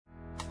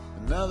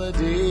Another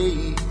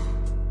day,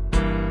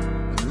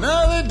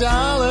 another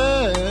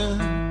dollar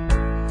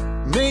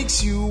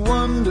makes you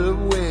wonder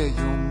where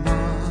your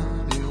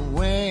money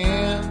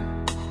went.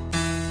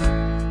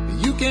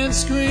 You can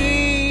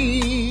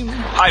scream.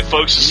 Hi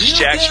folks, this is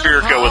Jack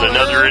Spirico with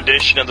another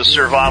edition of the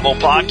Survival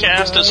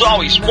Podcast. As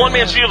always, one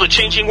man's view of the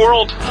changing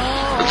world,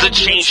 the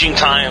changing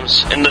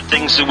times, and the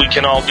things that we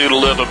can all do to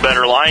live a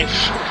better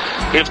life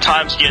if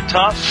times get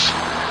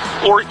tough,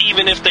 or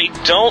even if they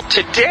don't.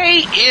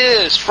 Today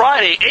is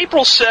Friday,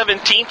 April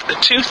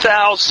 17th,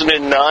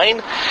 2009,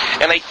 and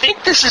I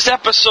think this is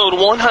episode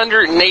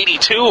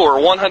 182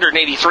 or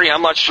 183.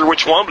 I'm not sure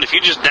which one, but if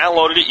you just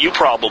downloaded it, you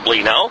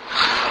probably know,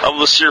 of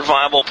the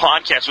Survival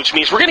Podcast, which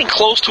means we're getting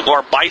close to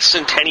our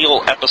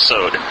bicentennial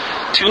episode.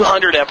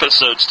 200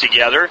 episodes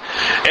together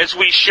as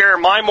we share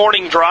my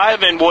morning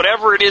drive and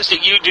whatever it is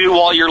that you do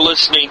while you're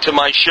listening to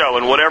my show.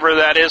 And whatever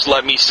that is,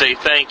 let me say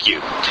thank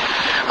you.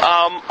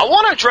 I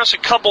want to address a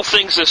couple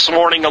things this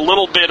morning, a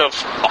little bit of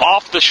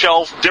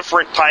off-the-shelf,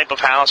 different type of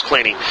house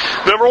cleaning.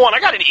 Number one, I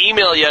got an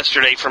email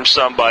yesterday from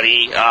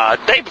somebody,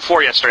 day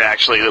before yesterday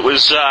actually, that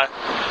was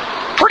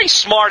pretty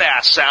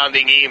smart-ass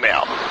sounding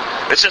email.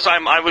 It says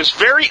I was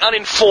very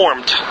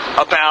uninformed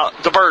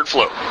about the bird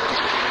flu,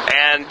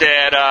 and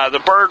that the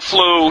bird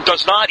flu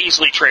does not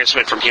easily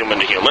transmit from human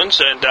to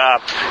humans, and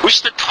it was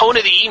just the tone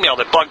of the email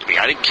that bugged me.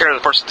 I didn't care that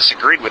the person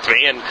disagreed with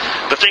me, and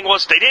the thing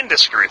was, they didn't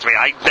disagree with me.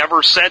 I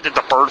never said that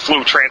the bird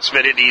flu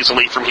transmitted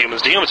easily from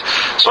humans to humans.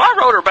 So I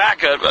wrote her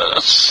back a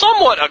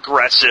somewhat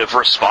aggressive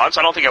response.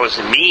 I don't think I was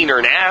mean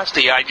or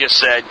nasty. I just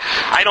said,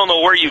 I don't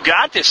know where you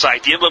got this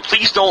idea, but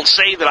please don't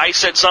say that I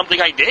said something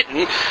I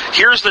didn't.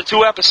 Here's the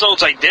 2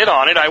 episodes I did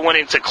on it. I went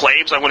into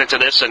claims, I went into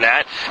this and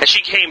that, and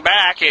she came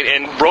back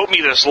and wrote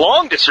me this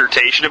long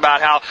dissertation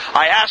about how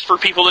I asked for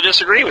people to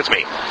disagree with me.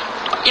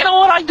 You know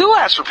what? I do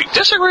ask for people.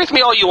 Disagree with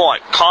me all you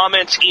want.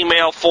 Comments,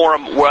 email,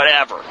 forum,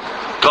 whatever.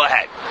 Go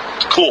ahead.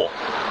 It's cool.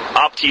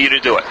 Up to you to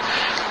do it.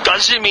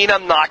 Doesn't mean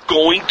I'm not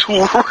going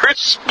to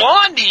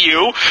respond to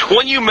you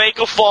when you make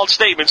a false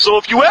statement. So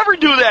if you ever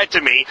do that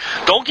to me,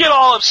 don't get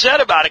all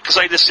upset about it because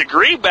I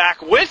disagree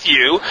back with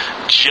you.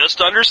 Just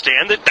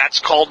understand that that's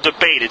called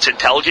debate. It's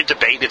intelligent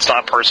debate. It's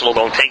not personal.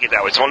 Don't take it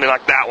that way. So I'm going to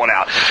knock that one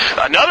out.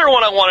 Another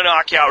one I want to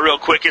knock out real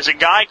quick is a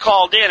guy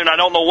called in, and I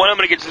don't know when I'm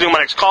going to get to do my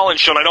next call-in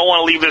show, and I don't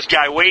want to leave this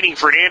guy waiting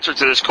for an answer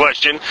to this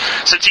question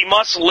since he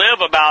must live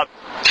about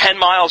 10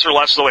 miles or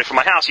less away from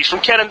my house. He's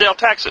from Cannondale,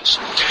 Texas.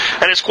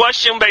 And his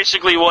question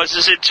basically was,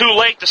 is it too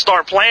late to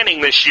start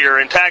planting this year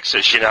in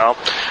Texas, you know?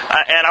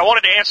 And I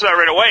wanted to answer that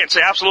right away and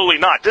say, absolutely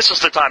not. This is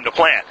the time to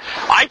plant.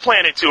 I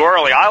planted too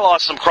early. I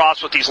lost some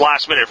crops with these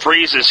last-minute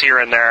freezes here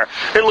and there.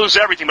 Didn't lose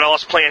everything, but I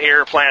lost plant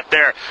here, plant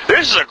there.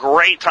 This is a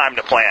great time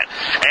to plant.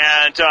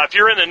 And if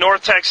you're in the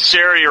North Texas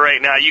area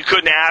right now, you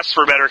couldn't ask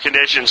for better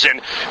conditions.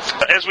 And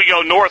as we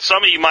go north,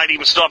 some of you might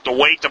even still have to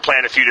wait to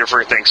plant a few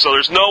different things. So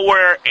there's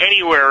nowhere,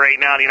 anywhere right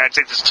now in the United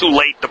States it's too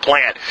late to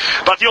plant.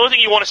 But the only thing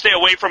you want to stay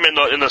away from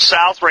in the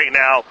South right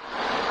now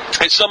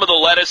is some of the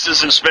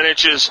lettuces and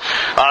spinaches,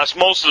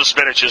 most of the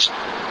spinaches.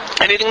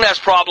 Anything that's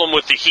problem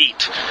with the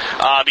heat,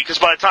 because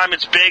by the time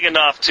it's big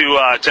enough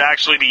to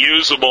actually be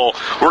usable,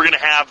 we're going to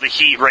have the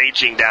heat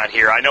raging down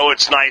here. I know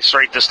it's nice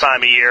right this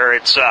time of year.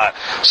 It's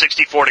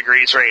 64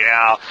 degrees right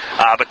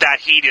now, but that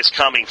heat is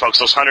coming, folks.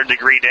 Those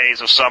 100-degree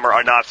days of summer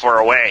are not far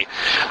away.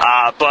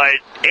 But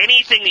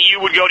anything that you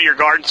would go to your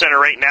garden center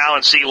right now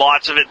and see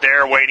lots of it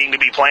there waiting to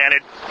be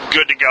planted,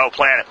 good to go,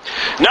 plant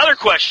it. Another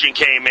question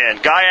came in.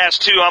 Guy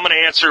asked two. I'm going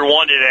to answer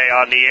one today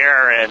on the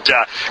air, and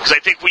because I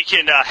think we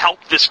can help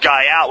this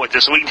guy out with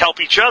this, and we can help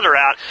each other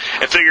out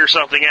and figure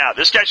something out.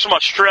 This guy's from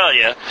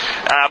Australia,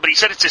 but he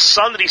said it's his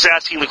son that he's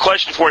asking the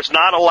question for. Is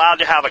not allowed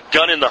to have a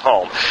gun in the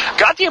home.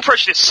 Got the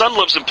impression his son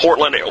lives in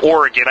Portland,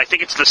 Oregon. I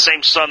think it's the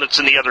same son that's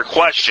in the other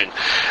question.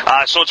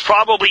 So it's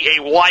probably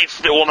a wife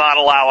that will not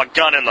allow a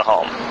gun in the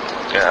home.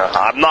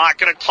 I'm not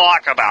going to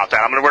talk about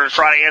that. We're going to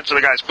try to answer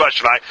the guy's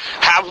question. I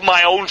have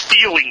my own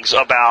feelings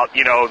about,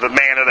 the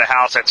man of the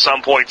house at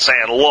some point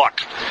saying,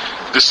 look,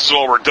 this is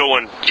what we're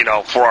doing,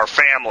 for our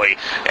family,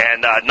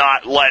 and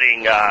not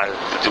letting,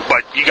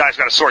 but you guys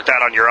got to sort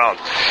that on your own.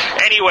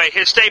 Anyway,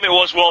 his statement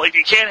was, well, if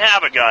you can't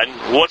have a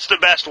gun, what's the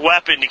best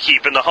weapon to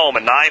keep in the home? A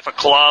knife, a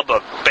club,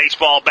 a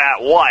baseball bat,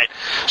 what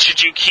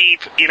should you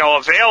keep,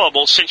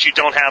 available since you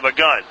don't have a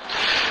gun?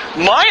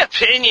 My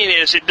opinion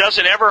is it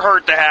doesn't ever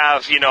hurt to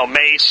have,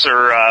 mace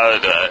or,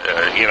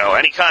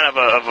 any kind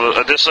of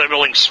a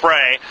disabling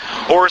spray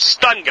or a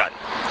stun gun.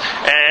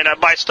 And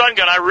by stun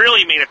gun, I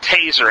really mean a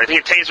taser. I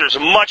think a taser is a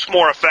much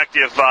more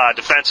effective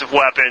defensive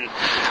weapon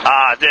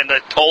than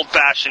the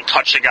old-fashioned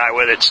touch a guy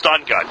with it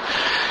stun gun.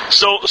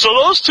 So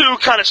those two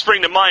kind of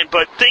spring to mind,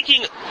 but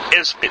thinking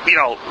is,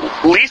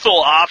 lethal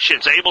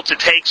options, able to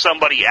take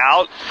somebody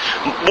out,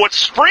 what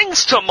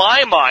springs to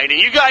my mind, and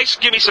you guys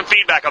give me some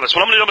feedback on this,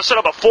 what I'm going to set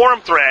up a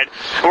forum thread,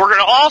 and we're going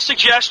to all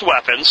suggest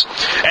weapons,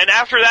 and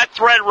after that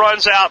thread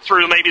runs out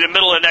through maybe the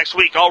middle of next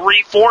week, I'll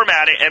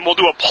reformat it, and we'll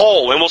do a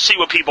poll, and we'll see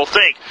what people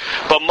think.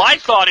 But my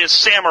thought is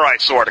samurai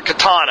sword, a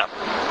katana.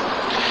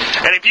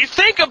 And if you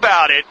think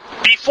about it,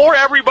 before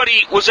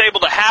everybody was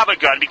able to have a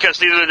gun,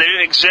 because either they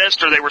didn't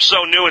exist or they were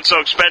so new and so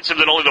expensive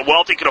that only the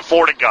wealthy could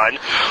afford a gun,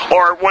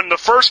 or when the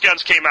first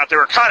guns came out, they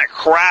were kind of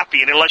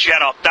crappy, and unless you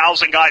had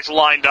 1,000 guys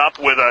lined up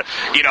with a,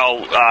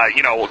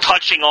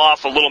 touching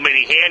off a little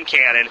mini hand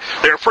cannon,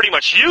 they were pretty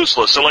much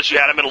useless unless you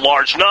had them in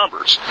large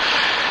numbers.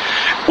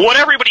 What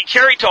everybody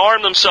carried to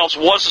arm themselves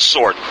was a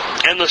sword,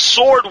 and the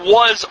sword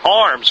was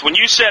arms. When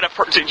you said,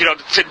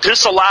 to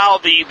disallow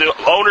the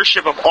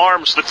ownership of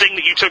arms, the thing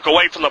that you took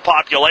away from the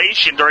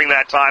population during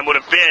that time would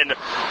have been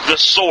the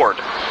sword.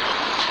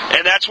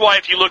 And that's why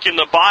if you look in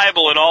the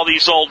Bible and all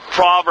these old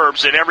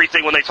proverbs and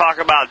everything, when they talk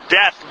about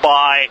death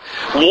by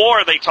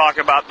war, they talk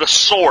about the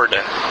sword.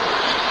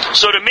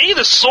 So to me,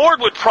 the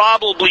sword would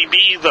probably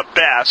be the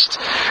best.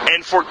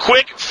 And for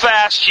quick,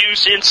 fast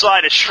use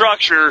inside a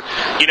structure,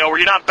 where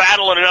you're not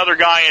battling another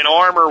guy in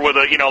armor with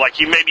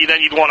maybe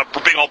then you'd want a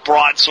big old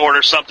broadsword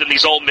or something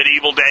these old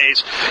medieval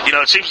days.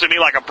 It seems to me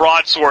like a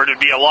broadsword would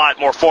be a lot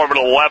more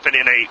formidable weapon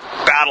in a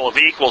battle of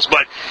equals.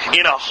 But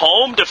in a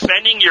home,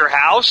 defending your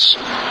house,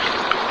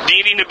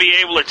 needing to be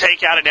able to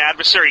take out an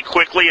adversary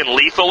quickly and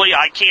lethally,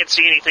 I can't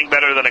see anything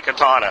better than a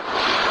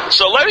katana.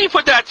 So let me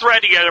put that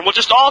thread together, and we'll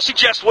just all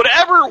suggest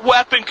whatever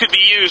weapon could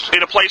be used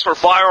in a place where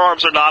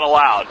firearms are not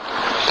allowed.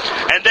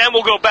 And then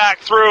we'll go back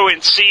through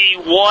and see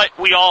what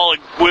we all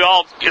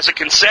as a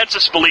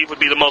consensus believe would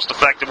be the most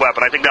effective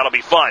weapon. I think that'll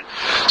be fun.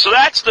 So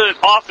that's the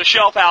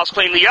off-the-shelf house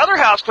cleaning. The other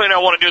house cleaning I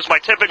want to do is my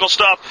typical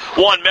stuff.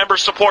 One, member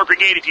support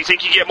brigade. If you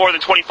think you get more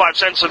than 25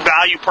 cents of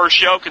value per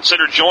show,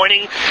 consider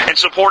joining and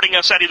supporting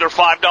us at either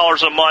 $5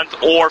 a month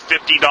or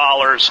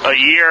 $50 a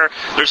year.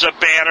 There's a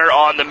banner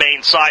on the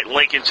main site,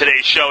 link in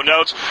today's show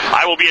notes.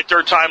 I will be at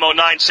Dirt Time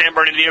 09, San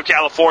Bernardino,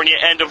 California,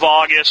 end of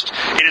August.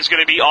 It is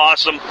going to be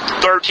awesome.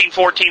 13,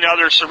 14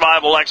 other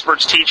survival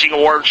experts teaching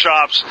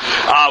workshops,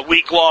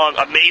 week-long,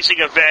 amazing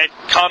event.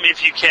 Come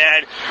if you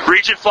can.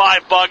 Region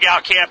 5 bug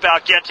out, camp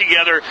out, get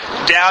together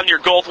down near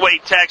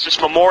Gulfway, Texas,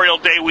 Memorial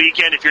Day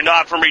weekend. If you're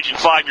not from Region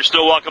 5, you're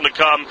still welcome to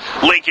come.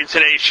 Link in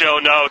today's show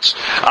notes.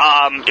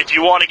 If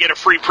you want to get a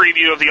free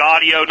preview of the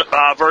audio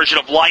version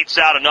of Lights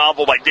Out, a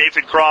novel by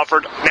David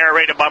Crawford,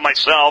 narrated by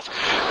myself,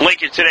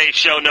 link in today's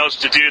show notes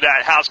to do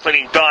that. House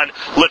cleaning done.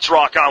 Let's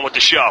rock on with the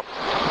show.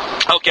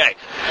 Okay,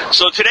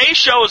 so today's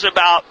show is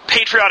about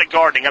patriotic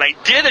gardening, and I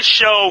did a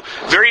show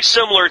very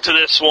similar to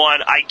this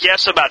one, I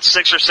guess about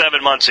 6 or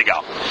 7 months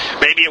ago.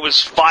 Maybe it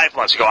was 5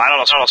 months ago. I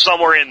don't know,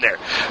 somewhere in there.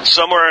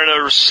 Somewhere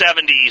in the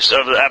 70s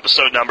of the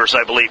episode numbers,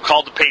 I believe,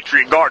 called The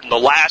Patriot Garden, the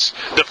last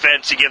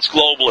defense against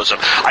globalism.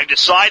 I've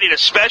decided,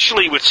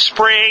 especially with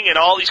spring and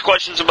all these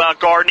questions about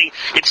gardening,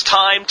 it's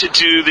time to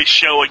do this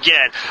show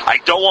again. I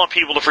don't want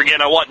people to forget.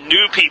 I want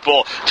new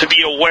people to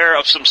be aware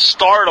of some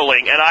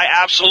startling, and I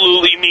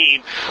absolutely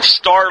mean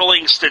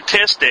startling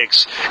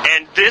statistics,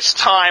 and this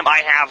time I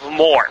have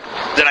more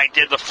than I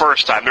did the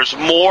first time. There's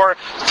more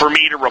for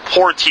me to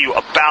report to you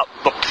about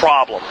the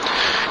problem.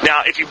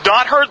 Now, if you've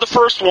not heard the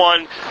first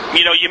one,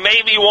 you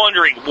may be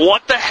wondering,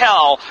 what the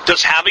hell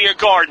does having a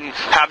garden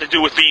have to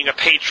do with being a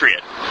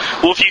patriot?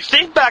 Well, if you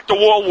think back to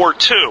World War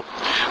II,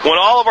 when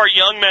all of our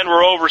young men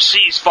were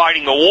overseas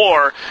fighting the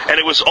war, and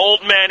it was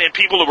old men and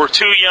people who were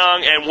too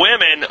young and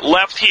women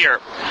left here,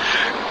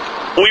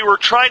 we were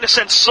trying to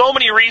send so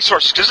many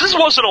resources, because this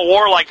wasn't a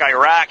war like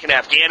Iraq and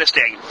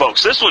Afghanistan,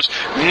 folks. This was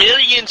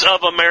millions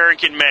of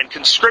American men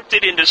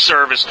conscripted into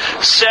service,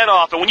 sent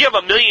off, and when you have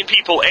 1 million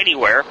people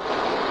anywhere,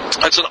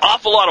 it's an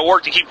awful lot of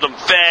work to keep them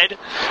fed,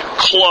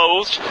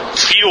 clothed,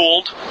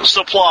 fueled,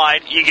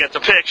 supplied. You get the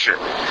picture.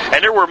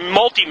 And there were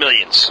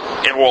multi-millions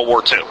in World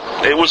War II.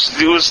 It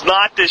was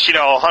not this,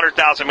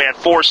 100,000 man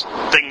force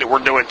thing that we're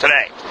doing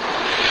today.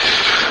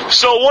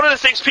 So one of the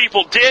things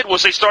people did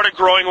was they started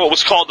growing what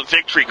was called the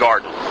Victory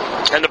Garden.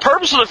 And the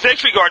purpose of the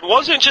Victory Garden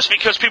wasn't just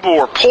because people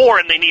were poor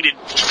and they needed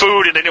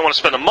food and they didn't want to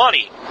spend the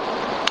money.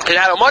 It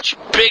had a much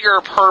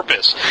bigger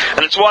purpose,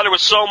 and it's why there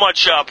was so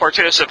much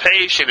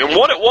participation. And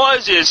what it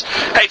was is,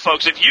 hey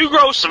folks, if you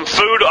grow some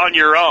food on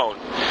your own,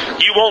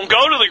 you won't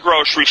go to the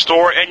grocery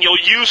store and you'll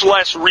use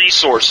less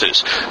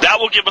resources. That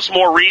will give us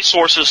more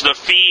resources to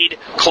feed,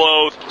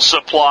 clothe,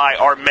 supply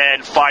our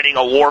men fighting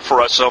a war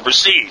for us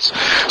overseas.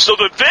 So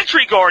the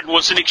Victory Garden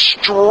was an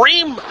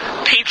extreme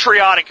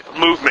patriotic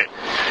movement.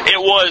 It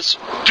was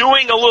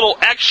doing a little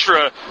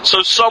extra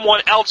so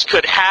someone else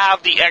could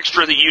have the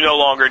extra that you no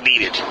longer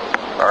needed.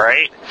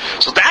 Alright?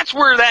 So that's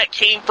where that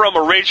came from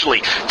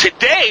originally.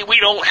 Today, we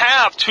don't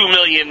have 2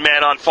 million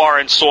men on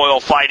foreign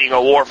soil fighting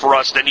a war for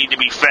us that need to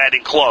be fed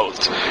and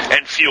clothed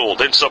and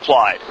fueled and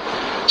supplied.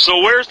 So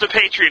where's the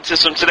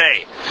patriotism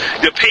today?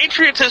 The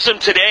patriotism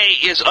today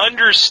is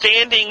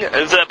understanding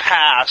the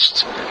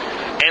past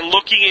and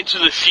looking into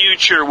the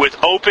future with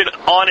open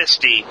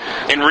honesty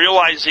and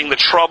realizing the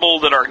trouble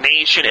that our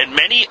nation and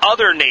many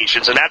other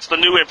nations, and that's the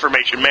new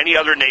information, many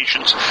other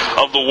nations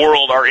of the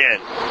world are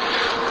in.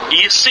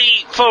 You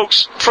see,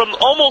 folks, from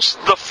almost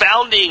the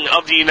founding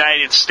of the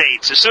United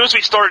States, as soon as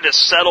we started to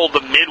settle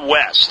the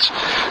Midwest,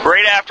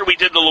 right after we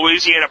did the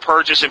Louisiana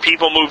Purchase and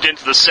people moved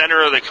into the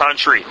center of the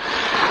country,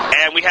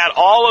 and we had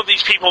all of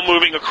these people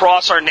moving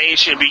across our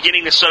nation,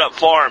 beginning to set up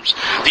farms,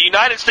 the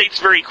United States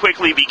very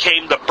quickly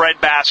became the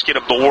breadbasket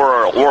of the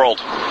world.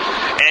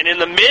 And in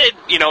the mid,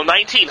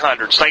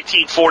 1900s,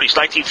 1940s,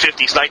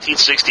 1950s,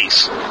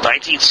 1960s,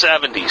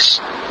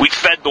 1970s, we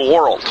fed the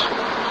world.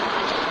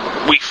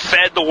 We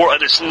fed the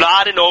world. It's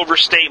not an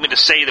overstatement to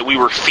say that we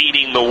were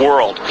feeding the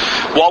world.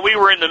 While we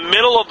were in the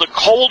middle of the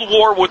Cold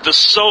War with the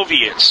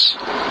Soviets,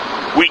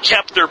 we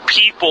kept their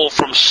people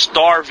from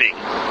starving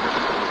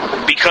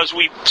because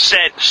we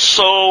sent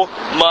so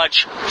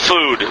much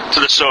food to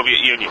the Soviet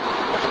Union.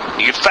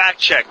 You can fact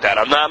check that.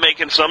 I'm not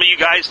making some of you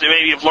guys that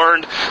maybe have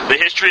learned the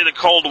history of the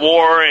Cold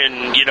War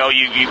and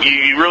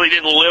you really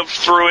didn't live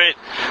through it.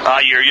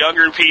 You're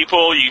younger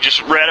people. You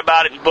just read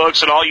about it in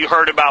books, and all you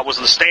heard about was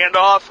the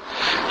standoff.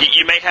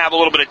 You may have a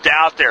little bit of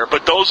doubt there,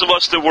 but those of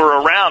us that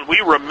were around, we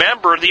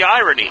remember the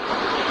irony.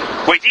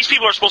 Wait, these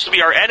people are supposed to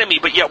be our enemy,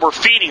 but yet we're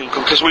feeding them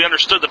because we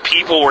understood the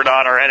people were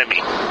not our enemy.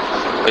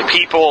 The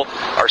people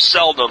are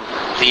seldom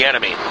the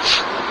enemy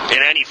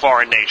in any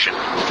foreign nation.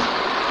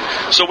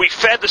 So we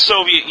fed the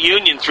Soviet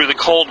Union through the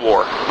Cold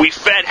War. We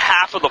fed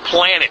half of the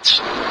planet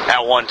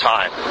at one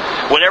time.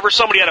 Whenever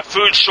somebody had a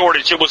food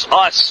shortage, it was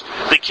us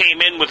that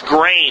came in with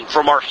grain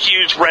from our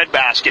huge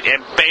breadbasket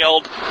and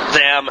bailed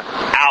them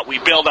out. We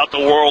bailed out the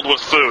world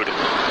with food.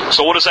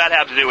 So what does that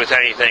have to do with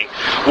anything?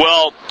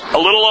 Well, a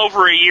little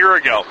over a year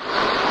ago,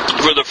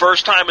 for the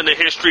first time in the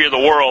history of the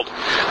world,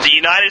 the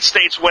United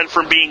States went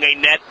from being a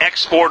net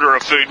exporter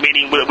of food,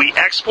 meaning that we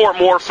export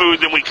more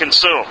food than we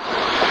consume.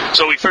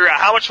 So we figure out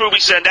how much food we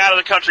send out of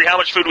the country, how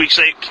much food we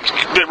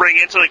bring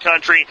into the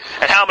country,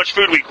 and how much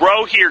food we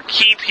grow here,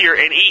 keep here,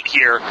 and eat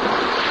here.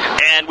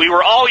 And we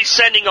were always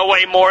sending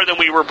away more than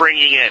we were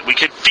bringing in. We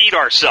could feed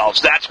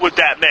ourselves. That's what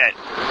that meant.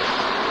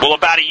 Well,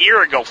 about a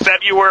year ago,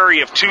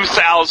 February of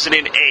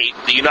 2008,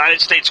 the United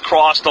States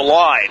crossed a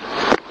line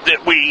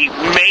that we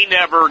may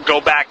never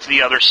go back to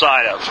the other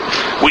side of.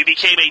 We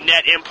became a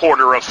net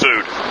importer of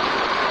food.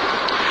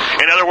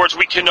 In other words,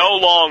 we can no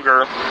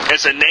longer,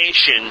 as a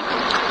nation,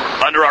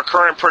 under our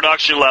current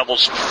production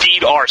levels,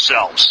 feed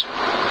ourselves.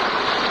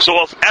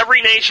 So if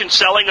every nation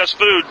selling us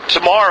food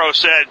tomorrow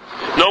said,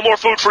 no more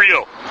food for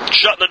you,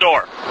 shutting the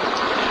door,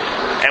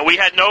 and we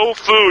had no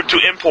food to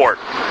import,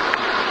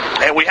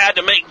 and we had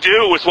to make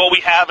do with what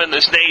we have in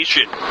this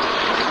nation,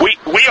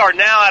 we are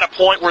now at a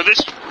point where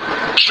this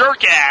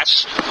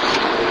jerk-ass,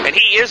 and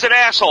he is an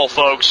asshole,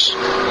 folks.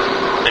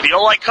 If you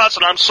don't like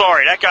cussing, I'm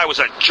sorry. That guy was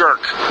a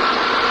jerk.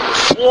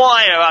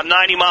 Flying about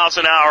 90 miles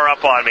an hour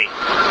up on me.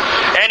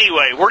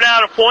 Anyway, we're now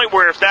at a point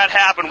where if that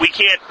happened, we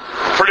can't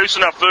produce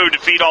enough food to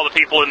feed all the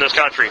people in this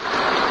country.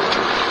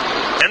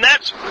 And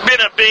that's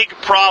been a big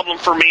problem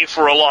for me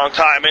for a long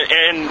time.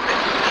 And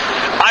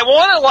I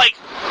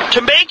want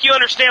to make you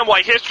understand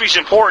why history is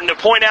important, to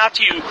point out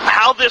to you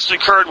how this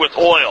occurred with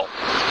oil.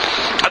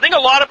 I think a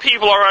lot of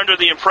people are under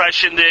the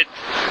impression that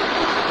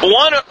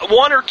one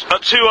or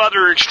two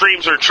other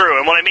extremes are true.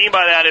 And what I mean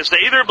by that is they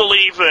either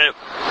believe that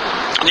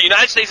the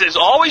United States has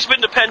always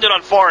been dependent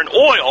on foreign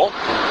oil,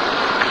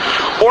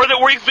 or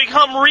that we've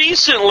become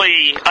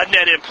recently a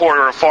net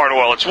importer of foreign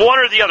oil. It's one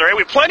or the other.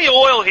 We have plenty of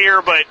oil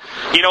here, but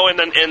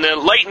in the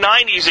late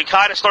 90s, it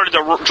kind of started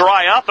to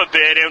dry up a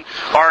bit, and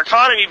our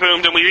economy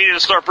boomed, and we needed to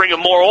start bringing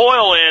more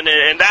oil in,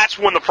 and that's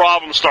when the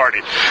problem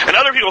started. And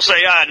other people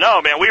say,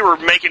 no, man, we were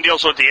making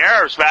deals with the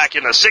Arabs back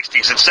in the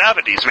 60s and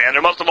 70s, man.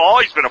 There must have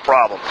always been a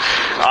problem.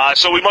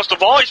 So we must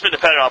have always been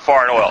dependent on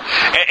foreign oil.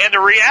 And the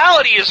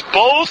reality is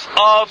both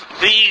of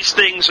these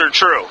things are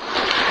true.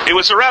 It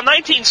was around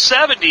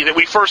 1970 that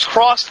we first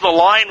crossed the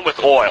line with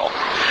oil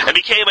and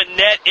became a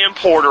net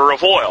importer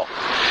of oil.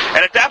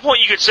 And at that point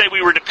you could say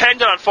we were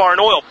dependent on foreign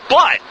oil,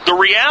 but the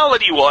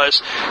reality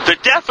was the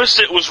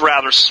deficit was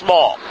rather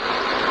small.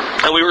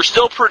 And we were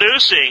still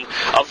producing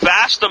a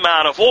vast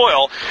amount of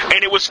oil,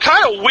 and it was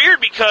kind of weird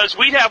because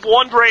we'd have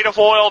one grade of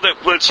oil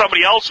that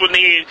somebody else would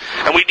need,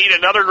 and we'd need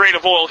another grade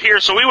of oil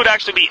here, so we would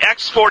actually be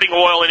exporting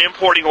oil and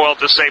importing oil at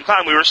the same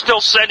time. We were still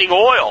sending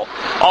oil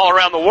all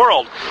around the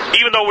world,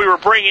 even though we were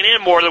bringing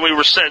in more than we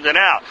were sending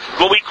out.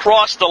 But we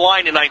crossed the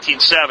line in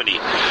 1970.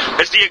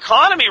 As the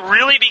economy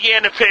really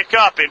began to pick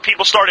up and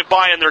people started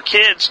buying their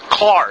kids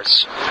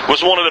cars,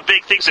 was one of the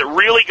big things that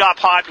really got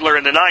popular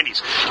in the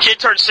 90s. Kid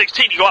turns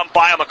 16, you go out and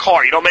buy them a car.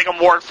 You don't make them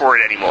work for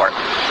it anymore.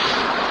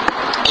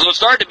 So it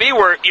started to be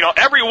where,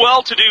 every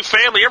well-to-do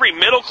family, every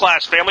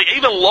middle-class family,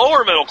 even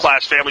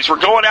lower-middle-class families were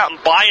going out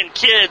and buying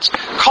kids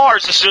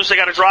cars as soon as they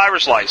got a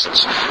driver's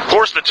license. Of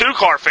course, the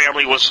two-car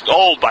family was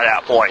old by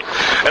that point.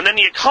 And then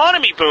the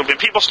economy boomed, and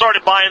people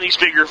started buying these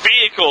bigger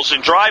vehicles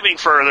and driving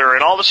further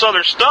and all this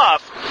other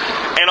stuff.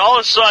 And all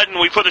of a sudden,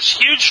 we put this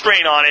huge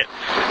strain on it,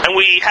 and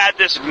we had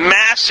this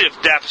massive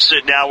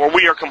deficit now where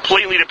we are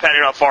completely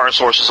dependent on foreign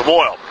sources of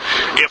oil.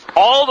 If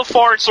all the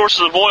foreign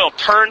sources of oil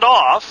turned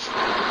off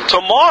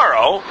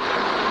tomorrow,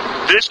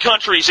 This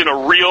country's in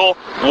a real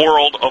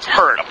world of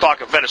hurt. I'm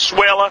talking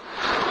Venezuela,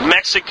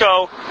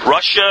 Mexico,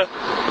 Russia,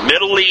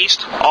 Middle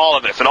East, all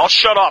of it. If it all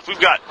shut off, we've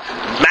got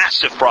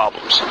massive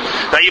problems.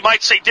 Now, you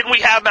might say, didn't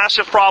we have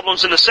massive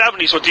problems in the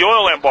 70s with the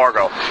oil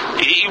embargo?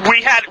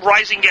 We had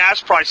rising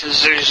gas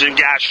prices and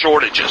gas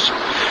shortages.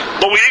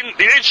 But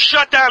they didn't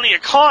shut down the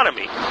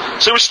economy.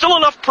 So there was still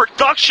enough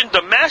production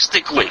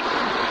domestically.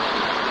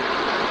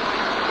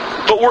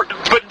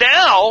 But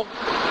now,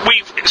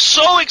 we've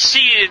so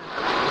exceeded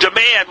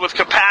demand with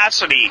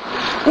capacity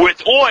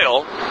with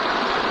oil,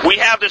 we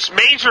have this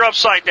major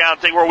upside-down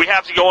thing where we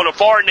have to go into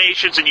foreign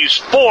nations and use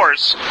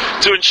force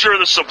to ensure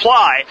the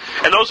supply.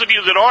 And those of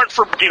you that aren't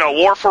for,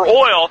 war for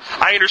oil,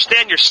 I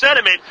understand your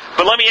sentiment,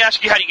 but let me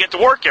ask you how you get to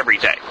work every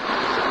day.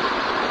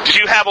 Do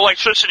you have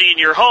electricity in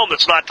your home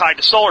that's not tied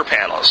to solar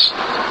panels?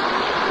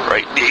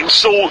 Right?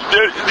 So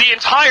the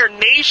entire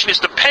nation is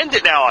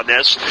dependent now on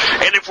this,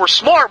 and if we're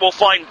smart, we'll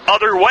find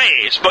other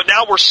ways. But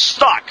now we're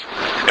stuck,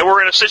 and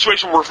we're in a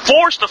situation where we're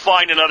forced to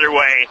find another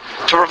way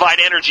to provide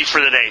energy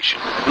for the nation.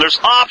 There's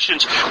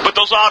options, but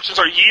those options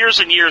are years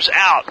and years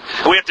out,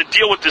 and we have to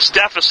deal with this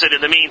deficit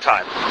in the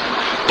meantime.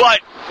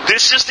 But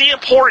this is the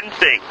important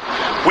thing.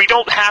 We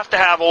don't have to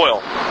have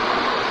oil.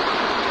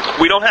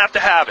 We don't have to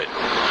have it.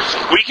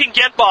 We can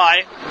get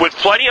by with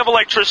plenty of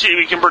electricity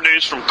we can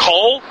produce from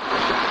coal,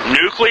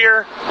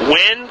 nuclear,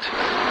 wind,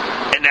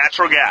 and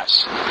natural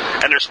gas.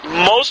 And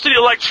most of the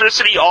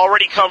electricity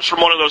already comes from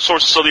one of those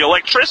sources, so the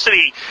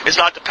electricity is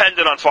not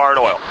dependent on foreign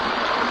oil.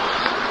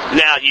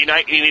 Now, you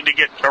need to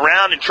get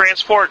around and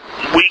transport.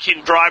 We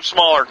can drive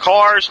smaller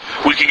cars.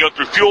 We can go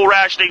through fuel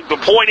rationing. The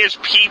point is,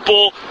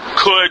 people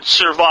could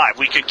survive.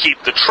 We could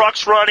keep the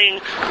trucks running,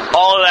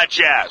 all of that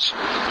jazz.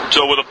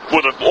 So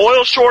with an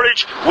oil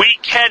shortage, we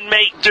can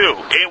make do.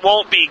 It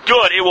won't be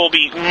good. It will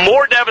be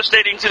more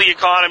devastating to the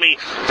economy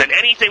than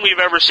anything we've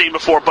ever seen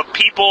before, but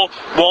people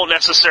won't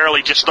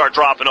necessarily just start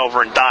dropping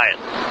over and dying.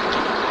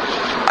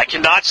 I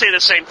cannot say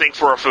the same thing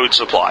for our food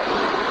supply.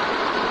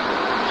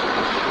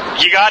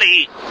 You gotta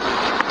eat.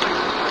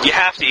 You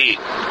have to eat.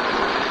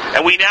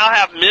 And we now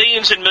have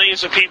millions and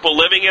millions of people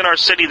living in our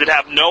city that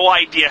have no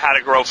idea how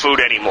to grow food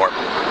anymore.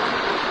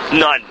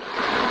 None.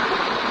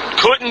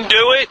 Couldn't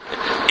do it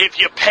if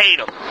you paid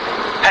them.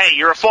 Hey,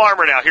 you're a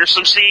farmer now. Here's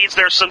some seeds.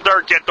 There's some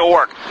dirt. Get to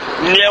work.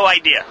 No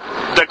idea.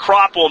 The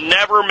crop will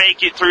never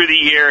make it through the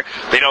year.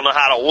 They don't know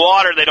how to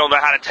water. They don't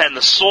know how to tend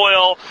the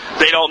soil.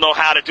 They don't know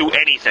how to do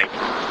anything.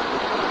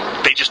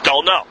 They just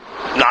don't know.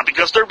 Not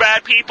because they're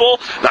bad people,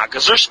 not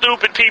because they're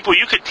stupid people.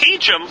 You could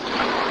teach them,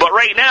 but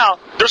right now,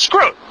 they're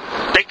screwed.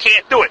 They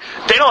can't do it.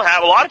 They don't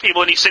have, a lot of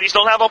people in these cities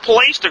don't have a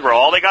place to grow.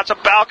 All they got's a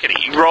balcony.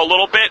 You can grow a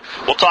little bit.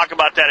 We'll talk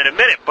about that in a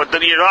minute. But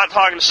then you're not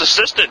talking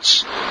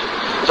subsistence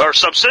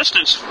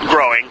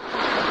growing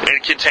in a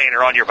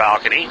container on your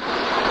balcony.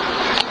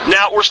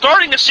 Now, we're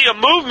starting to see a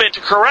movement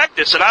to correct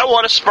this, and I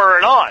want to spur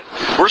it on.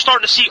 We're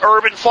starting to see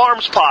urban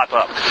farms pop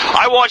up.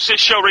 I watched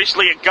this show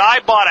recently. A guy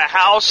bought a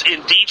house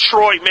in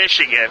Detroit,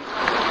 Michigan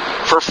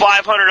for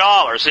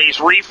 $500, and he's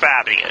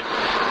refabbing it.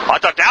 I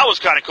thought that was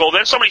kind of cool.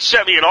 Then somebody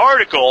sent me an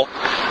article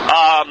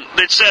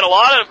that said a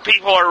lot of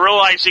people are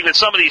realizing that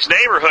some of these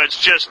neighborhoods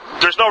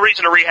there's no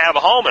reason to rehab a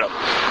home in them.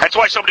 That's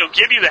why somebody will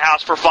give you the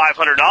house for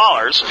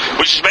 $500,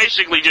 which is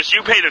basically just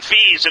you pay the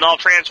fees and I'll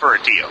transfer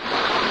it to you.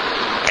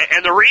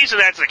 And the reason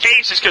that's the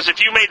case is because if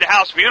you made the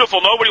house beautiful,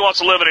 nobody wants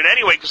to live in it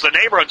anyway because the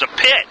neighborhood's a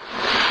pit.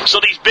 So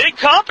these big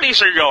companies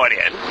are going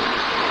in,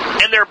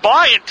 and they're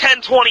buying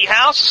 10, 20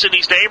 houses in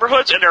these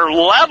neighborhoods, and they're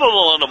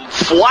leveling them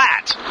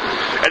flat.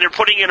 And they're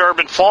putting in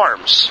urban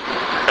farms.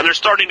 And they're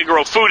starting to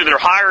grow food, and they're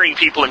hiring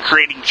people and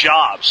creating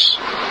jobs.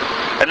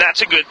 And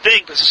that's a good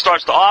thing because it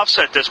starts to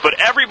offset this. But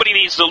everybody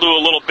needs to do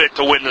a little bit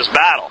to win this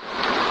battle.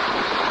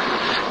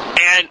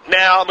 And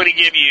now I'm going to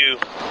give you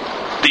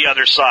the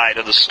other side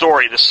of the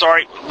story, the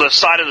side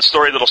of the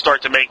story that'll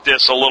start to make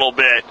this a little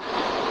bit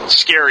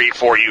scary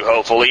for you,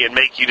 hopefully, and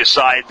make you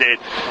decide that,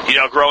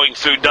 growing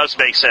food does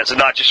make sense, and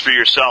not just for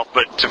yourself,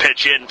 but to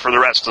pitch in for the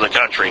rest of the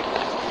country.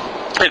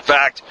 In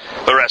fact,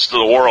 the rest of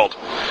the world.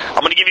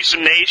 I'm going to give you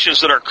some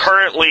nations that are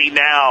currently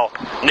now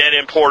net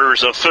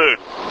importers of food.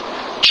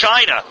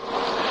 China,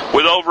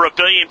 with over 1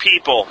 billion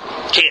people,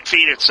 can't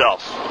feed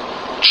itself.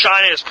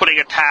 China is putting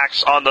a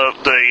tax on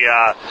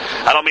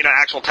I don't mean an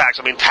actual tax,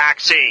 I mean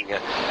taxing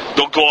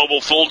the global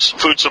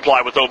food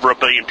supply with over 1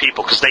 billion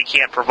people because they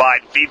can't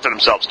provide and feed for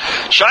themselves.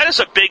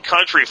 China's a big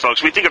country,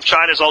 folks. We think of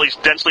China as all these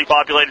densely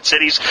populated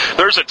cities.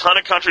 There's a ton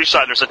of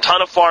countryside. There's a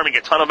ton of farming,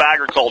 a ton of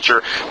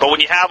agriculture. But when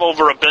you have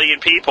over 1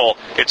 billion people,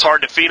 it's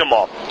hard to feed them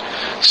all.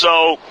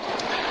 So,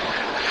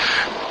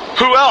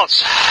 who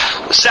else?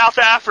 South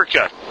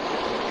Africa.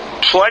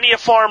 Plenty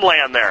of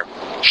farmland there.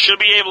 Should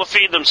be able to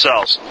feed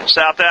themselves.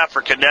 South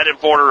Africa, net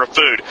importer of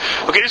food.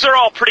 Okay, these are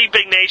all pretty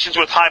big nations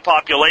with high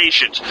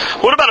populations.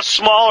 What about a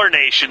smaller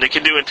nation that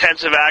can do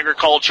intensive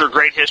agriculture,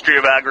 great history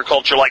of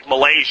agriculture like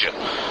Malaysia?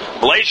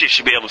 Malaysia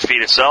should be able to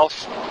feed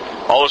itself.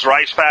 All those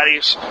rice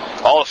paddies,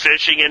 all the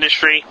fishing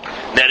industry,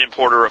 net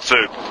importer of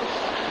food.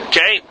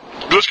 Okay,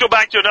 let's go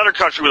back to another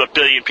country with 1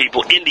 billion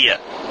people, India.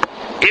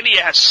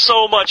 India has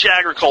so much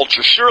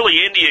agriculture.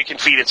 Surely India can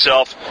feed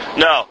itself.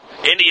 No,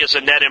 India is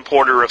a net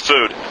importer of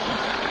food.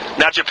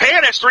 Now,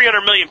 Japan has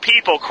 300 million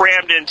people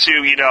crammed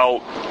into,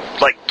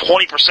 like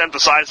 20% the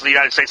size of the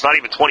United States, not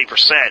even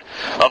 20%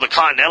 of the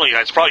continental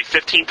United States, probably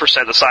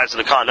 15% the size of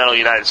the continental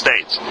United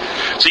States.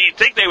 So you'd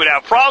think they would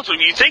have problems with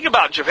it. You think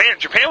about Japan.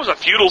 Japan was a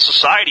feudal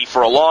society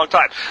for a long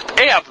time.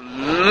 They have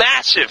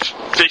massive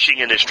fishing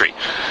industry.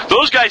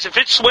 Those guys, if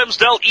it swims,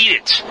 they'll eat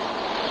it.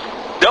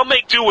 They'll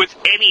make do with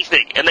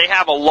anything, and they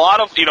have a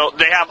lot of,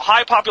 they have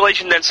high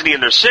population density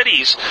in their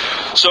cities,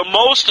 so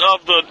most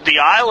of the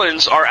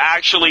islands are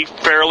actually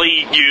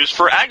fairly used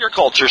for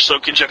agriculture.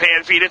 So can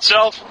Japan feed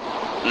itself?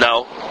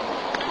 No.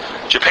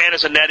 Japan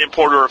is a net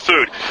importer of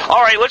food.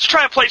 All right, let's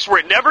try a place where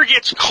it never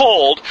gets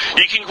cold.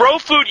 You can grow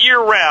food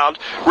year-round,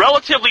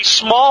 relatively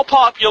small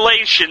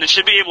population that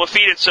should be able to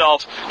feed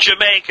itself.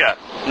 Jamaica.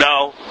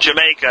 No,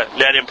 Jamaica,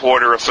 net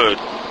importer of food.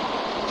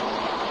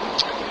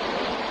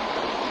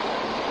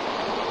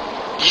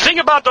 You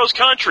think about those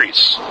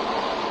countries.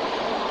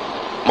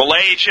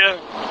 Malaysia,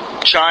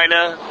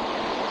 China,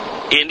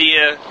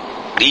 India,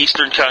 the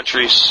eastern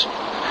countries.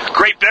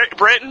 Great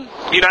Britain,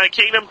 United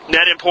Kingdom,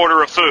 net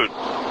importer of food.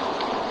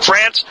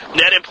 France,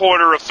 net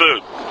importer of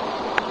food.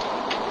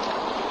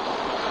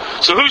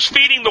 So who's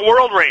feeding the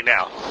world right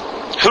now?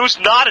 Who's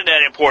not a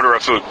net importer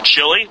of food?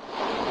 Chile?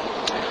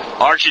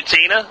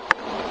 Argentina?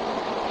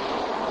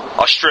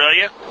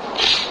 Australia?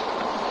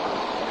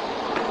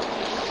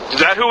 Is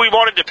that who we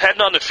want to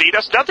depend on to feed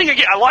us? Nothing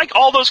again. I like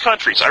all those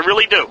countries. I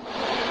really do.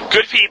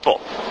 Good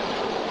people.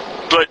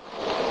 But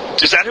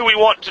is that who we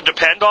want to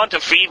depend on to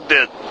feed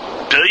the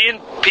billion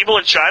people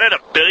in China and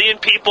a billion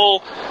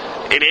people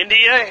in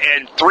India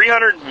and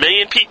 300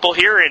 million people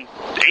here and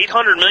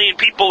 800 million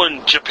people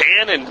in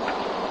Japan and,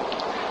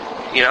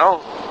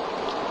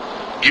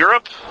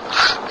 Europe?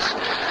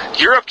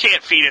 Europe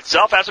can't feed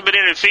itself, hasn't been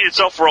able to feed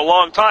itself for a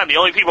long time. The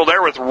only people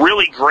there with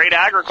really great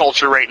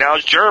agriculture right now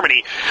is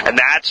Germany, and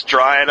that's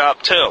drying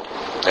up too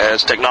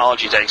as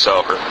technology takes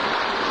over.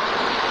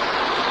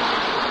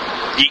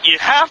 You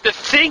have to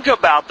think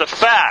about the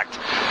fact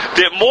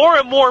that more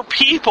and more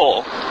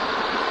people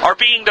are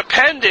being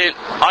dependent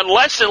on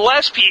less and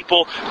less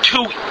people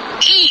to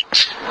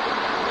eat.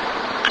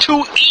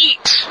 To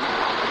eat.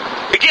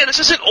 Again, this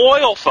isn't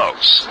oil,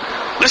 folks.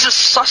 This is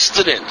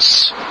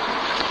sustenance.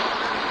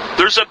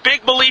 There's a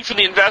big belief in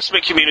the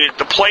investment community that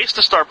the place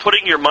to start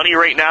putting your money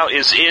right now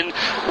is in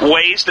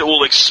ways that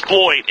will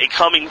exploit a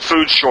coming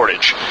food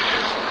shortage.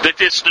 That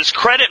this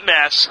credit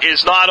mess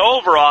is not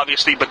over,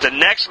 obviously, but the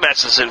next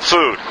mess is in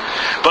food.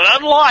 But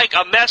unlike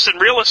a mess in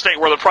real estate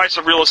where the price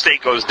of real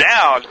estate goes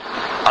down,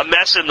 a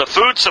mess in the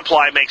food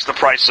supply makes the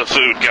price of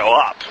food go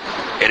up.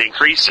 It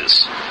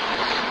increases.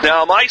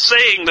 Now, am I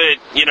saying that,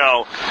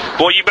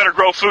 you better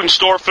grow food and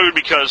store food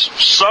because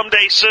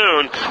someday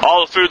soon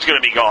all the food's going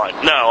to be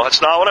gone? No,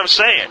 that's not what I'm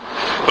saying.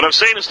 What I'm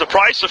saying is the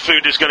price of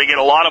food is going to get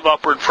a lot of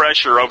upward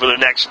pressure over the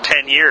next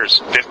 10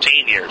 years,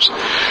 15 years.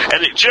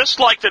 And just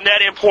like the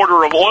net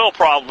importer of oil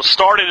problem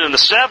started in the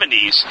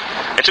 70s,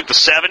 it took the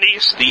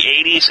 70s, the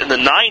 80s, and the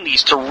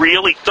 90s to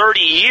really 30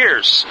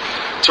 years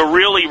to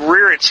really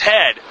rear its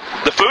head.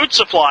 The food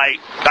supply,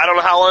 I don't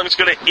know how long it's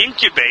going to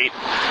incubate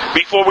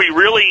before we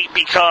really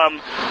become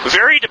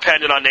very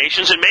dependent on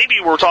nations, and maybe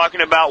we're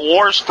talking about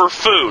wars for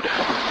food.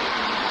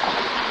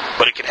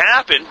 But it can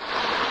happen.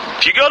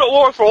 If you go to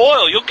war for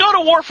oil, you'll go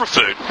to war for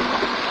food.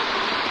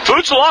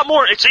 Food's a lot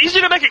more, it's easy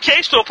to make a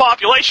case to a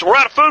population. We're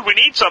out of food, we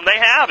need some, they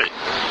have it.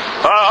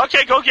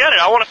 Okay, go get it,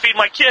 I want to feed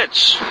my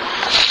kids.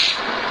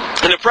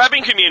 In the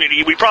prepping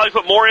community, we probably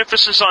put more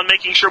emphasis on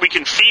making sure we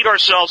can feed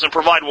ourselves and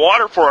provide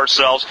water for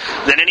ourselves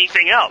than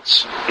anything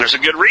else. And there's a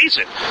good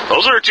reason.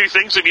 Those are the two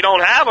things, if you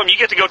don't have them, you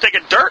get to go take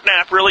a dirt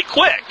nap really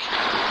quick.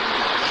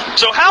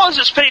 So how is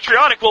this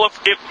patriotic? Well,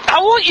 if I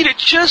want you to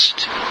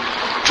just,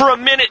 for a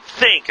minute,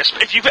 think.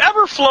 If you've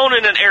ever flown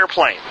in an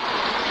airplane,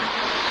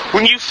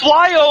 when you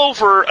fly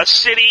over a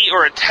city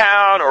or a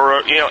town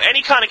or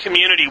any kind of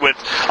community with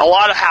a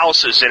lot of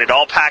houses in it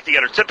all packed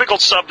together, typical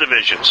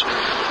subdivisions,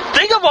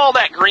 think of all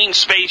that green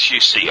space you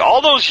see, all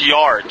those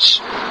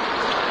yards.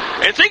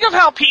 And think of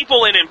how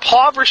people in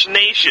impoverished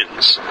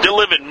nations that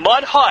live in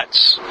mud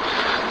huts,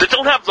 that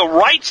don't have the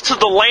rights to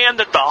the land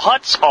that the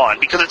hut's on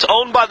because it's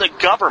owned by the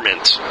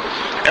government,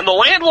 and the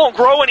land won't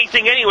grow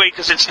anything anyway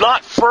because it's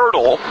not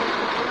fertile,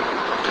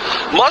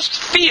 must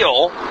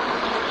feel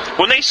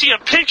when they see a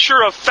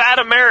picture of fat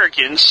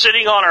Americans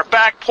sitting on our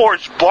back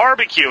porch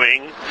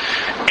barbecuing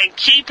and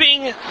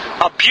keeping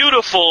a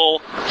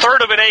beautiful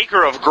third of an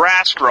acre of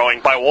grass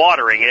growing by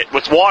watering it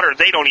with water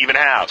they don't even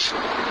have.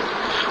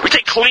 We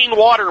take clean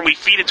water and we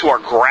feed it to our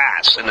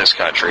grass in this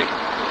country.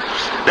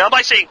 Now,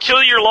 by saying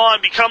kill your lawn,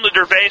 become the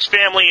Gervais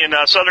family in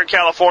Southern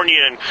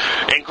California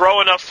and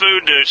grow enough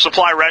food to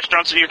supply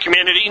restaurants in your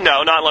community?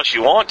 No, not unless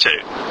you want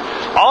to.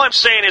 All I'm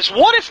saying is,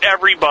 what if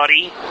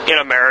everybody in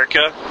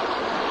America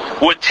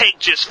would take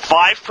just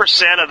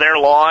 5% of their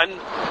lawn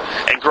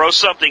and grow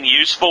something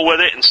useful with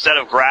it instead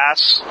of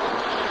grass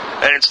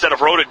and instead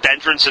of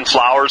rhododendrons and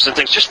flowers and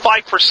things? Just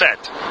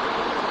 5%.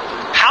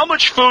 How how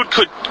much food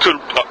could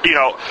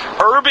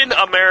urban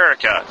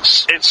America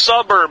and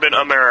suburban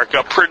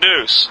America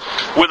produce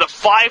with a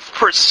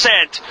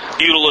 5%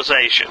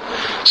 utilization?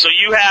 So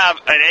you have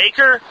an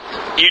acre,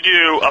 you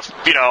do a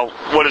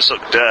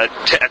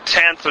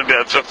tenth of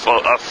a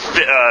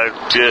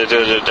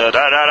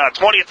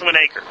 20th of an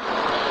acre.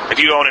 If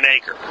you own an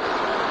acre,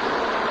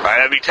 right,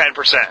 that'd be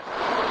 10%.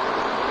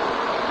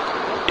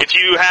 If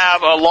you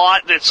have a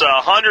lot that's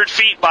 100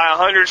 feet by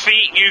 100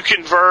 feet, you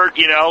convert,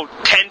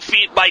 10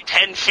 feet by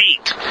 10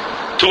 feet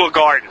to a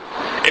garden.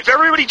 If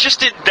everybody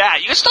just did that,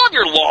 you can still have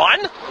your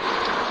lawn.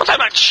 I'm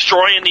not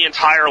destroying the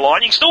entire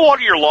lawn. You can still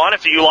water your lawn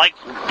if you like,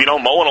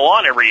 mowing a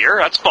lawn every year.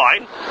 That's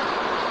fine.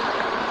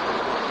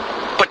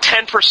 But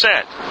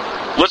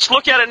 10%. Let's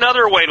look at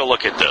another way to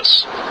look at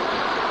this.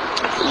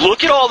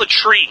 Look at all the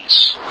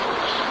trees.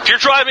 If you're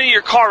driving in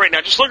your car right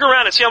now, just look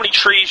around and see how many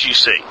trees you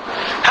see.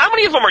 How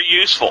many of them are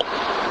useful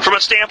from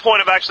a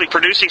standpoint of actually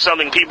producing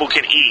something people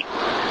can eat?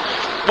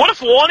 What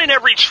if one in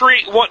every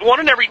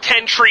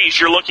 10 trees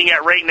you're looking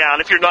at right now,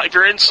 and if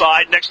you're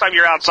inside, next time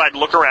you're outside,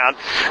 look around,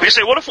 and you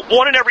say, what if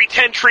one in every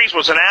 10 trees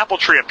was an apple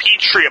tree, a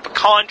peach tree, a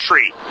pecan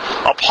tree,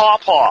 a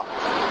pawpaw,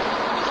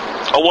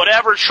 a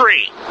whatever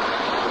tree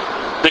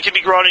that can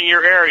be grown in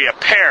your area, a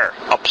pear,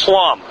 a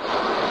plum,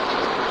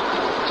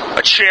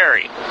 a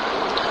cherry.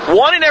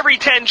 1 in every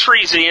 10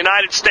 trees in the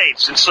United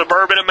States, in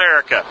suburban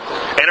America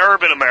and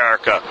urban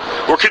America,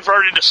 were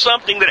converted to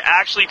something that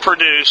actually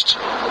produced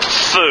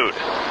food.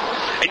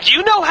 And do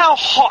you know how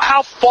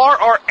far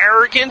our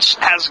arrogance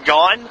has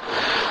gone?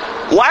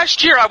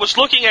 Last year I was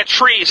looking at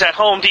trees at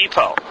Home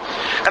Depot,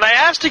 and I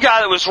asked a guy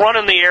that was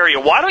running the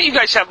area, why don't you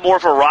guys have more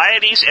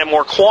varieties and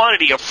more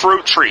quantity of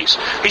fruit trees?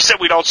 He said,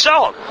 we don't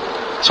sell them.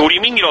 So what do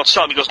you mean you don't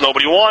sell them? He goes,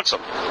 nobody wants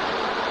them.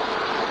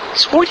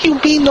 So what do you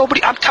mean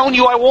nobody? I'm telling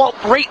you I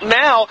want right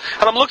now,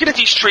 and I'm looking at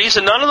these trees,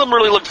 and none of them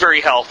really look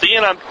very healthy,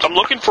 and I'm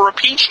looking for a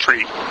peach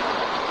tree.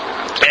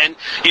 And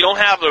you don't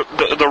have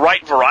the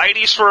right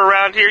varieties for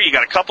around here. You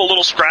got a couple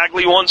little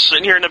scraggly ones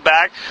sitting here in the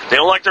back. They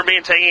don't like they're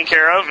being taken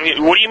care of.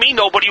 What do you mean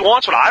nobody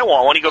wants one? I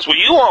want one. He goes, well,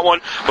 you want one,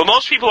 but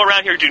most people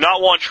around here do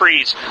not want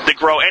trees that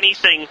grow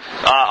anything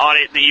on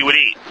it that you would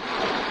eat.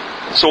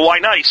 So why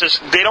not? He says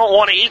they don't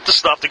want to eat the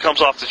stuff that comes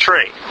off the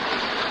tree.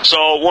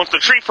 So once the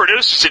tree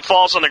produces, it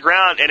falls on the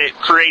ground and it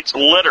creates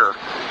litter.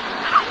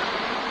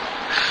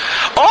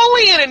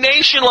 Only in a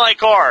nation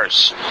like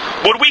ours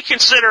would we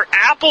consider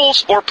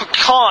apples or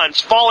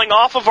pecans falling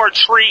off of our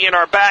tree in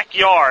our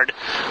backyard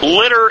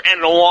litter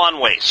and lawn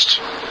waste.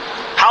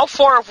 How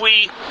far have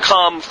we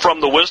come from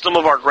the wisdom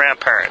of our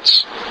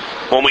grandparents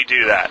when we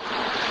do that?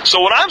 So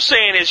what I'm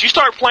saying is you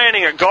start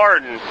planting a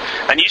garden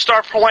and you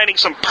start planting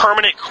some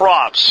permanent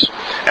crops,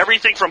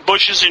 everything from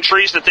bushes and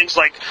trees to things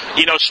like,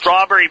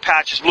 strawberry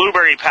patches,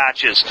 blueberry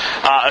patches,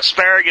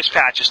 asparagus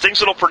patches, things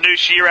that will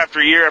produce year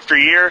after year after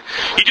year.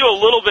 You do a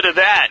little bit of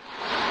that,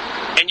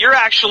 and you're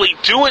actually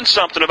doing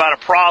something about a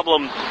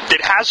problem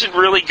that hasn't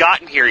really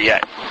gotten here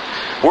yet.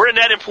 We're a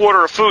net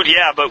importer of food,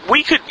 yeah, but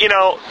we could,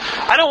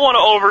 I don't want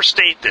to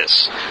overstate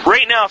this.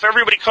 Right now, if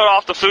everybody cut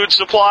off the food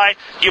supply,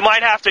 you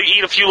might have to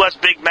eat a few less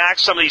Big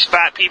Macs, some of these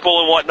fat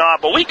people and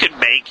whatnot, but we could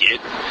make it.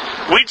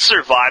 We'd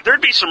survive.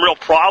 There'd be some real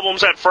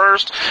problems at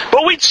first,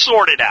 but we'd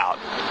sort it out.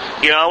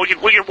 We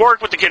could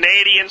work with the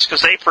Canadians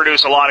because they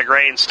produce a lot of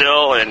grain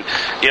still, and,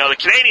 the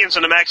Canadians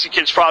and the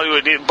Mexicans probably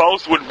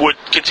would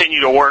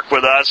continue to work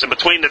with us, and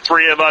between the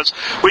three of us,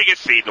 we could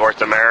feed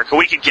North America.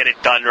 We could get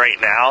it done right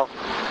now.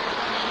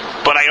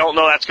 But I don't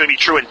know that's going to be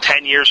true in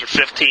 10 years or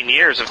 15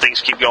 years if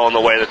things keep going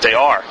the way that they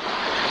are.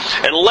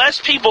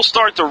 Unless people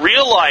start to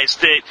realize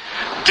that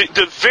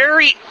the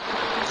very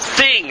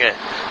thing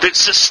that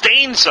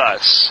sustains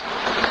us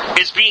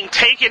is being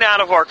taken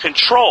out of our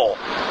control.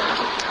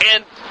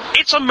 And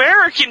it's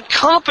American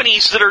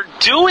companies that are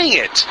doing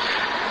it.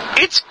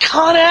 It's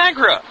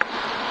ConAgra.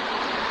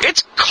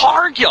 It's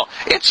Cargill.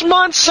 It's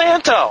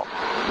Monsanto.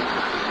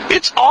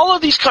 It's all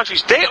of these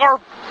countries. They are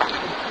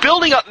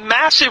building up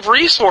massive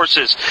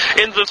resources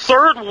in the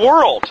third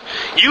world,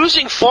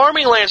 using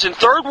farming lands in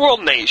third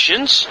world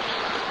nations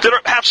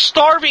that have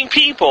starving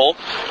people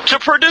to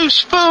produce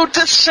food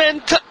to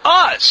send to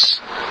us.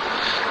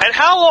 And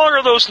how long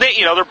are those,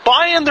 they're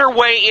buying their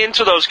way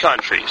into those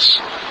countries.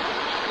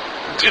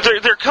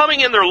 They're coming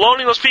in, they're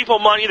loaning those people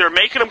money, they're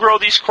making them grow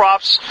these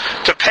crops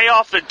to pay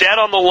off the debt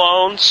on the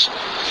loans,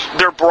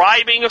 they're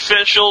bribing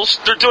officials,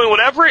 they're doing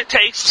whatever it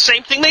takes, the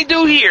same thing they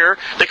do here.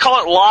 They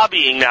call it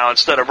lobbying now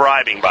instead of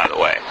bribing, by the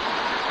way.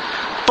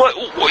 But,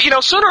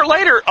 sooner or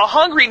later, a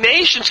hungry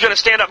nation's going to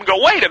stand up and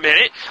go, wait a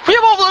minute, we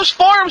have all those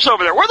farms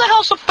over there, where the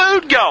hell's the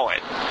food going?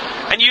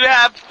 And you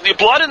have the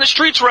blood in the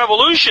streets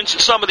revolutions in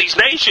some of these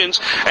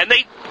nations, and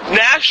they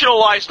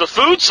nationalize the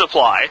food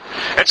supply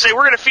and say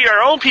we're going to feed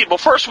our own people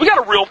first. We got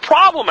a real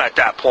problem at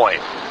that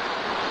point.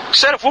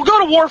 Said if we'll go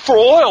to war for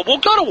oil, we'll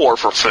go to war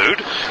for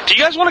food. Do you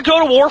guys want to go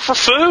to war for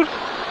food?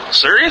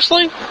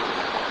 Seriously?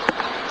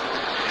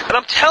 And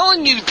I'm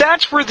telling you,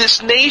 that's where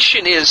this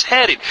nation is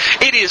headed.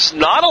 It is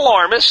not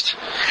alarmist.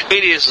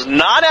 It is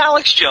not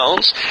Alex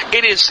Jones.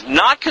 It is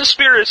not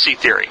conspiracy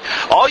theory.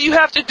 All you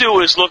have to do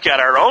is look at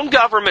our own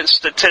government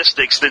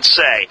statistics that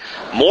say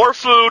more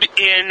food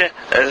in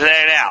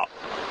than out.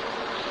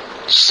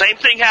 Same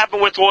thing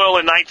happened with oil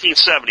in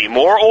 1970.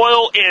 More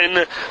oil in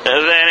than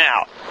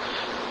out.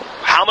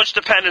 How much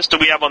dependence do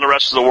we have on the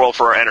rest of the world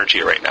for our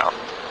energy right now?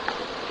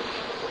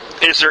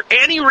 Is there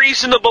any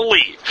reason to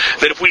believe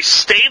that if we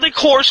stay the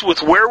course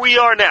with where we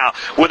are now,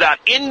 without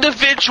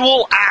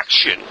individual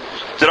action,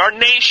 that our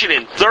nation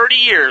in 30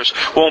 years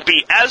won't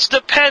be as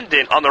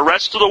dependent on the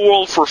rest of the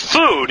world for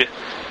food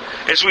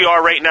as we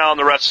are right now on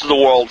the rest of the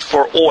world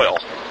for oil?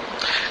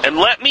 And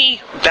let me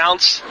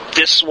bounce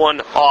this one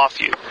off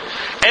you.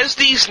 As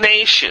these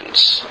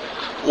nations,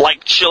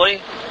 like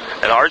Chile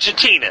and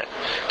Argentina,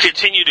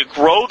 continue to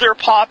grow their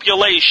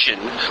population,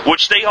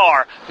 which they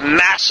are,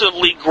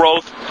 massively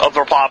growth of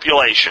their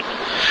population,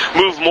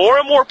 move more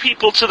and more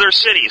people to their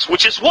cities,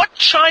 which is what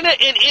China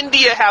and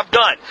India have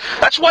done.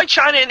 That's why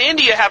China and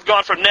India have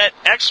gone from net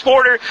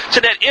exporter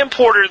to net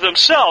importer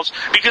themselves,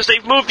 because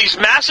they've moved these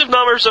massive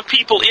numbers of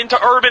people into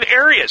urban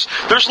areas.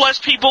 There's less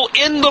people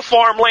in the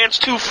farmlands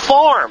to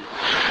farm.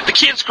 The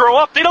kids grow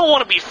up, they don't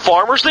want to be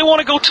farmers, they want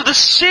to go to the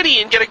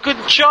city and get a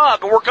good job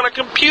and work on a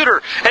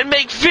computer and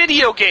make video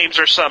games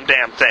or some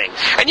damn thing.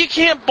 And you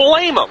can't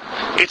blame them.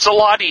 It's a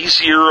lot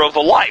easier of a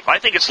life. I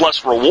think it's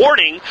less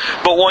rewarding,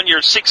 but when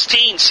you're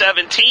 16,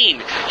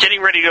 17,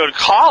 getting ready to go to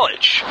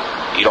college,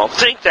 you don't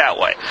think that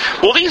way.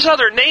 Well, these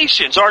other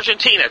nations,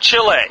 Argentina,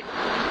 Chile,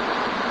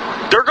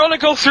 they're going to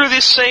go through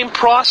this same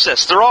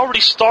process. They're already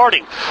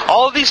starting.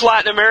 All of these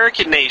Latin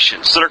American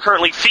nations that are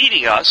currently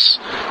feeding us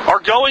are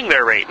going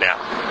there right now.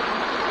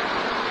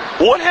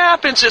 What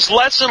happens is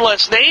less and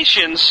less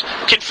nations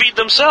can feed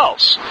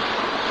themselves.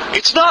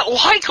 It's not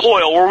like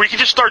oil where we can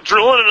just start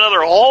drilling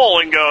another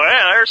hole and go, hey,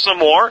 there's some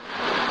more.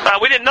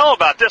 We didn't know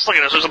about this. Look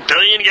at this. There's 1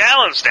 billion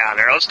gallons down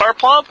there. Let's start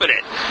pumping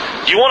it.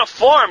 You want to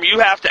farm, you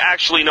have to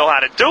actually know how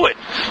to do it.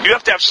 You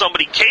have to have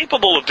somebody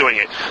capable of doing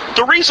it.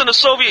 The reason the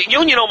Soviet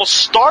Union almost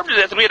starved to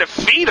death and we had to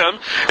feed them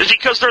is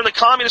because during the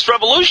Communist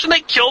Revolution,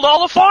 they killed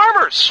all the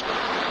farmers.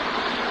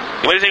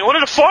 What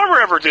did a farmer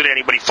ever do to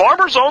anybody?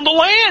 Farmers owned the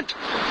land.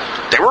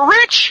 They were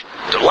rich.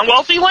 They're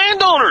wealthy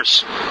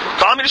landowners.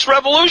 Communist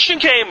Revolution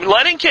came.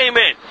 Lenin came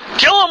in.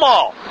 Kill them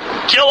all.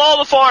 Kill all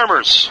the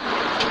farmers.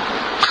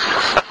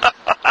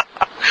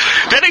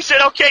 Then they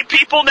said, okay,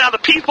 now the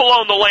people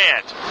own the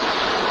land.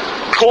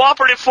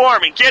 Cooperative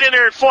farming. Get in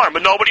there and farm.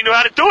 But nobody knew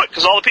how to do it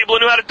because all the people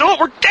who knew how to do it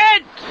were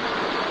dead.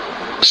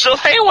 So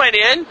they went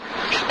in,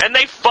 and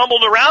they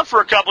fumbled around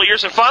for a couple of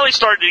years and finally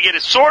started to get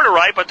it sort of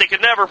right, but they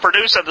could never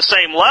produce at the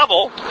same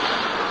level.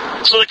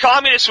 So the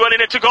communists went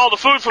in and took all the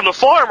food from the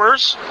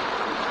farmers,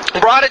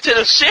 brought it to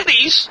the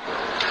cities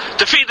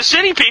to feed the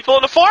city people,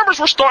 and the farmers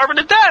were starving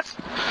to death.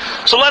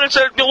 So Lenin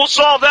said, we'll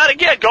solve that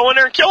again. Go in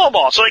there and kill them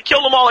all. So they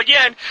killed them all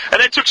again,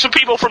 and then took some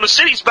people from the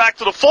cities back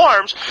to the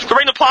farms to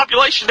bring the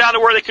population down to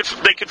where they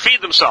could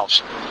feed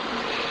themselves.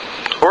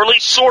 Or at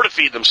least sort of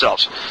feed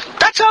themselves.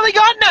 That's how they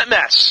got in that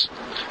mess.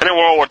 And then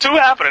World War II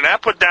happened, and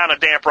that put down a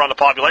damper on the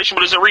population.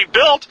 But as it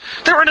rebuilt,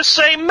 they were in the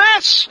same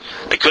mess.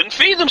 They couldn't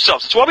feed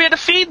themselves. That's why we had to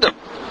feed them.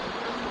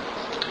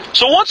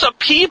 So once a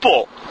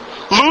people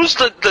lose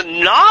the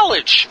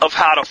knowledge of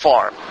how to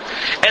farm,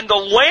 and the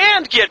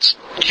land gets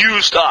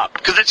used up,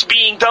 because it's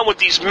being done with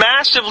these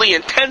massively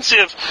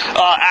intensive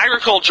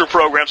agriculture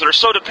programs that are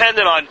so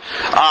dependent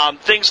on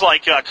things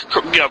like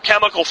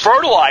chemical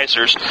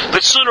fertilizers,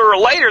 that sooner or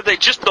later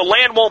the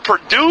land won't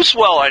produce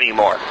well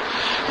anymore.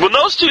 When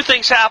those two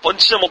things happen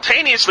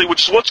simultaneously,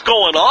 which is what's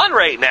going on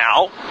right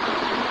now,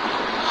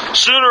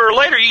 sooner or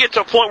later you get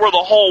to a point where the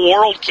whole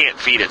world can't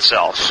feed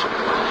itself.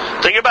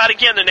 Think about,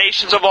 again, the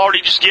nations I've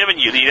already just given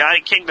you: the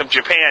United Kingdom,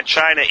 Japan,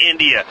 China,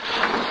 India,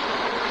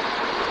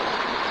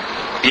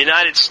 the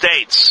United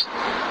States,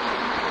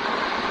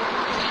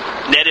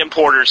 net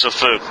importers of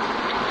food.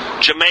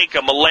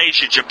 Jamaica,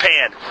 Malaysia,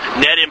 Japan,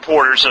 net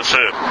importers of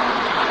food.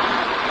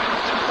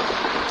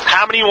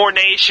 How many more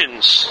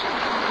nations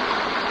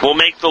will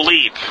make the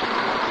leap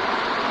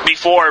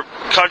before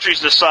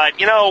countries decide,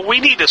 we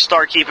need to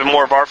start keeping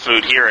more of our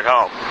food here at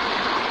home?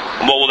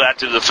 And what will that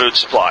do to the food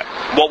supply?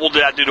 What will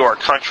that do to our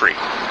country?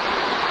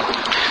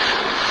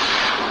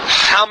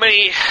 How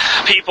many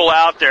people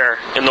out there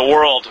in the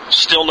world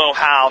still know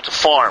how to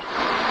farm?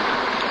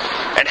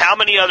 And how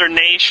many other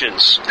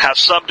nations have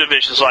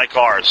subdivisions like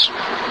ours?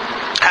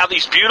 Have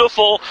these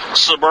beautiful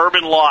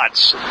suburban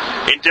lots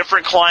in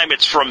different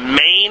climates, from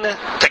Maine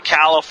to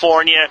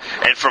California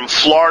and from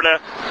Florida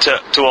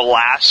to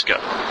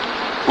Alaska.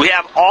 We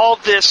have all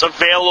this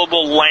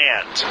available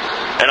land,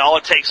 and all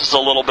it takes is a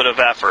little bit of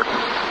effort.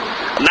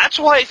 And that's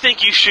why I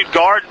think you should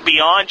garden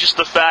beyond just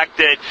the fact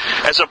that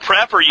as a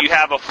prepper you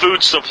have a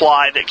food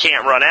supply that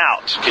can't run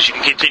out, because you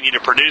can continue to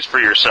produce for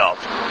yourself.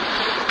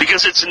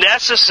 Because it's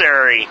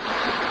necessary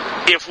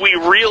if we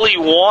really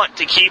want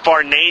to keep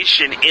our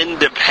nation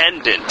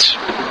independent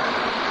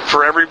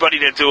for everybody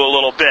to do a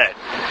little bit.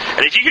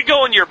 And if you could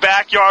go in your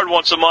backyard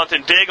once a month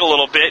and dig a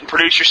little bit and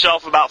produce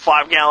yourself about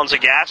 5 gallons of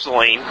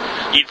gasoline,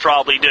 you'd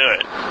probably do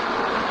it.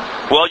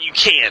 Well, you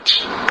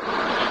can't.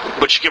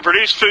 But you can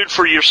produce food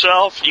for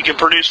yourself, you can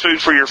produce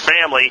food for your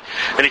family,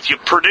 and if you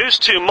produce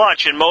too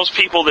much, and most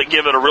people that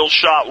give it a real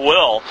shot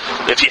will,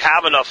 if you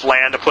have enough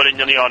land to put in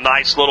a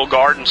nice little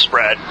garden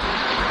spread,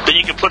 then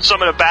you can put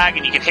some in a bag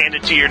and you can hand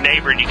it to your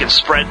neighbor and you can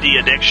spread the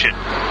addiction.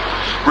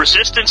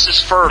 Resistance is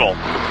fertile.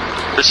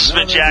 This has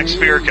been Jack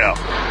Spirko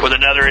with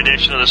another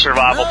edition of the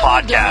Survival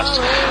Podcast,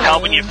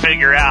 helping you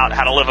figure out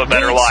how to live a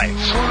better life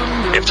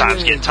if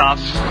times get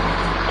tough,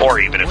 or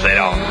even if they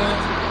don't.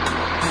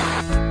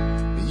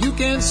 You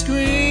can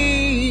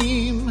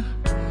scream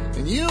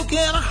and you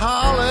can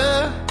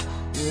holler.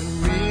 It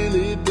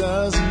really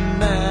doesn't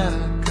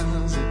matter,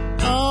 'cause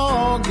it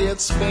all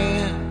gets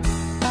spent.